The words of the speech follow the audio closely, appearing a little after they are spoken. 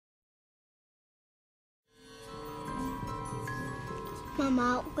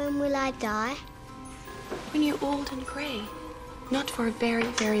Mama, when will I die? When you're old and grey. Not for a very,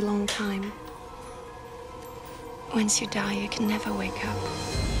 very long time. Once you die, you can never wake up.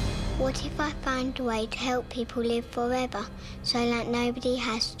 What if I find a way to help people live forever, so that nobody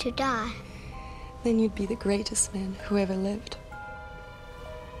has to die? Then you'd be the greatest man who ever lived.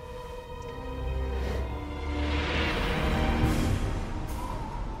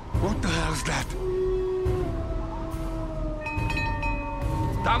 What the hell's that?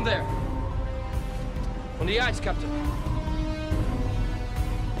 Down there. On the ice, Captain.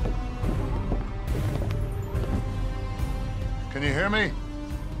 Can you hear me?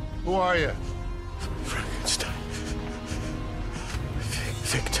 Who are you? Frankenstein.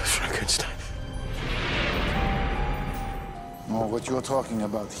 Victor Frankenstein. No, what you're talking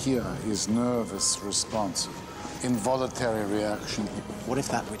about here is nervous response, involuntary reaction. What if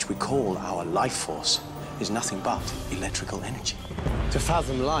that which we call our life force is nothing but electrical energy? To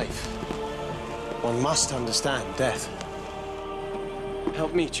fathom life, one must understand death.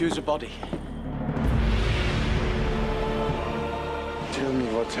 Help me choose a body. Tell me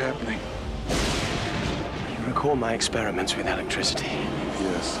what's happening. You recall my experiments with electricity?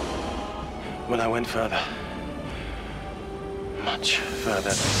 Yes. When I went further, much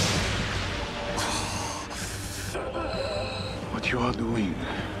further. What you are doing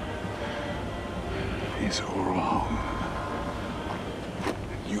is all wrong.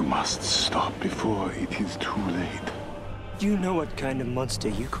 You must stop before it is too late. Do you know what kind of monster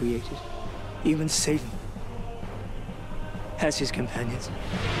you created? Even Satan has his companions.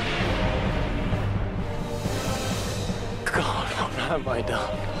 God, what have I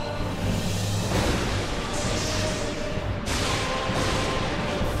done?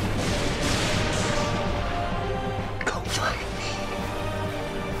 Go find me.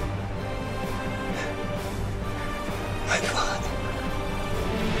 My father.